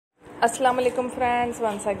Assalamu alaikum friends,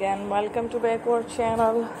 once again welcome to back our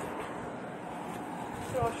channel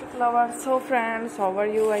crochet lovers. So friends, how are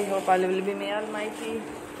you? I hope Allah will be may almighty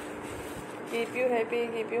keep you happy,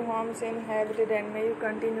 keep you home in habited, and may you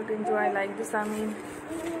continue to enjoy like this.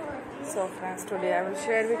 So friends, today I will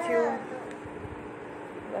share with you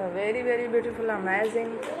the very beautiful,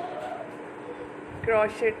 amazing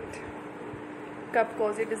crochet cup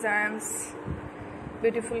cozy designs.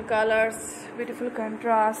 Beautiful colors, beautiful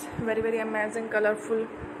contrast, very amazing colorful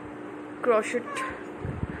crochet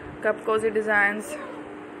cup cozy designs.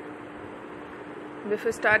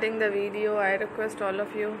 Before starting the video, I request all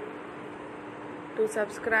of you to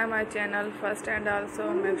subscribe my channel first, and also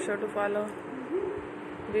make sure to follow.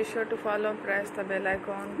 Be sure to follow, press the bell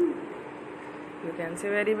icon. You can see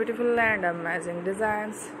very beautiful and amazing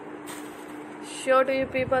designs. Show to you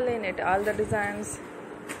people in it all the designs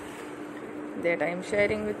that I am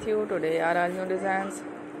sharing with you today are all new designs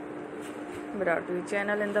brought to your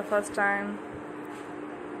channel in the first time.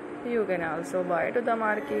 You can also buy to the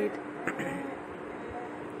market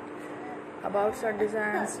about such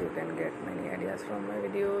designs. You can get many ideas from my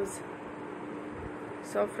videos.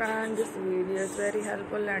 So friends, this video is very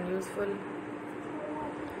helpful and useful,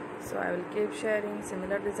 so I will keep sharing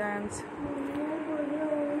similar designs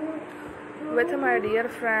with my dear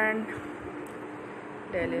friend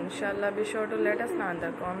daily. Inshallah, be sure to let us know in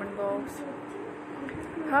the comment box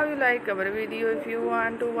how you like our video. If you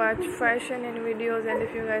want to watch fashion in videos, and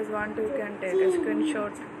if you guys want to, you can take a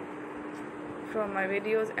screenshot from my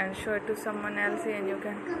videos and show it to someone else, and you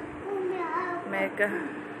can make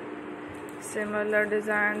similar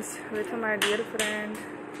designs with my dear friend.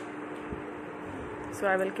 So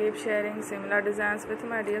I will keep sharing similar designs with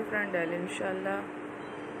my dear friend daily, inshallah.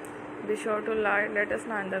 Be sure to let us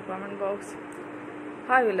know in the comment box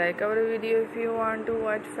how you like our video. If you want to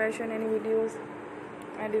watch fashion in videos,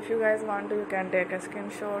 and if you guys want to, you can take a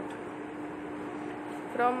screenshot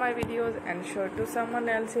from my videos and show it to someone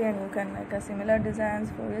else, and you can make a similar designs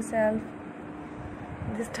for yourself.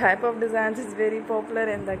 This type of designs is very popular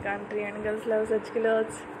in the country, and girls love such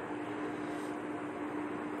clothes.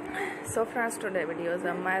 So friends, today video is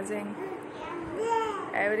amazing.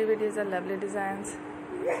 Every video is a lovely designs.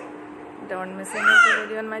 Don't miss any of the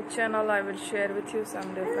video on my channel. I will share with you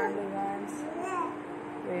some different designs.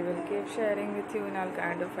 We will keep sharing with you in all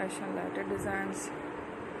kind of fashion related designs.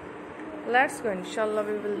 Let's go. Inshallah,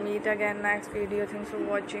 we will meet again next video. Thanks for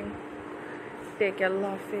watching. Take care.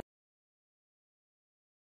 Allah Hafiz.